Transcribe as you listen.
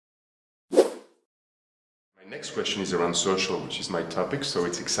My next question is around social, which is my topic, so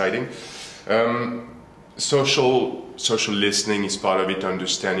it's exciting. Social listening is part of it,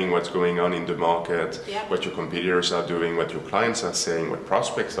 understanding what's going on in the market, what your competitors are doing, what your clients are saying, what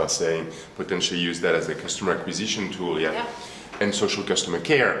prospects are saying, potentially use that as a customer acquisition tool, and social customer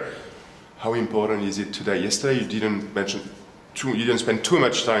care. How important is it today? Yesterday you didn't mention, you didn't spend too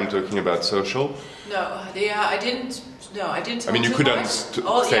much time talking about social. No, I didn't. No, I didn't. I mean, you couldn't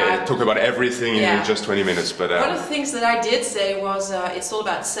talk about everything in just 20 minutes, but one of the things that I did say was it's all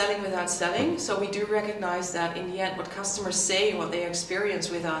about selling without selling. So we do recognize that in the end, what customers say, what they experience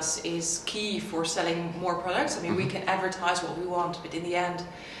with us, is key for selling more products. I mean, we can advertise what we want, but in the end,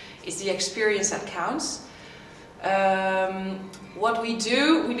 it's the experience that counts. What we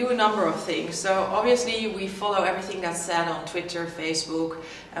do a number of things. So obviously we follow everything that's said on Twitter, Facebook,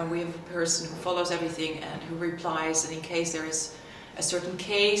 and we have a person who follows everything and who replies, and in case there is a certain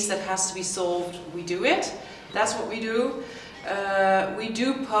case that has to be solved, we do it. That's what we do. We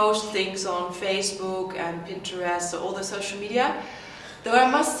do post things on Facebook and Pinterest, so all the social media. Though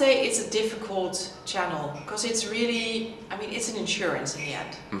I must say it's a difficult channel, because it's really, I mean, it's an insurance in the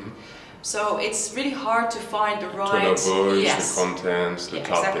end. So it's really hard to find the right... the contents, the topics.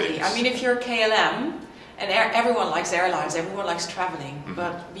 Exactly. I mean, if you're KLM, and everyone likes airlines, everyone likes traveling,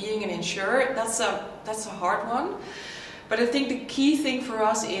 but being an insurer, that's a hard one. But I think the key thing for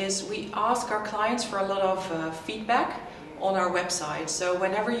us is we ask our clients for a lot of feedback on our website. So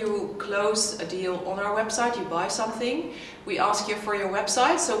whenever you close a deal on our website, you buy something, we ask you for your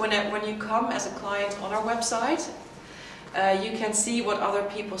website. So when you come as a client on our website, you can see what other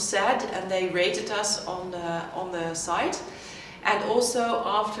people said, and they rated us on the site. And also,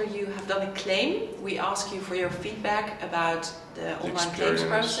 after you have done a claim, we ask you for your feedback about the online claims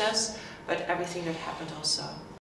process, but everything that happened also.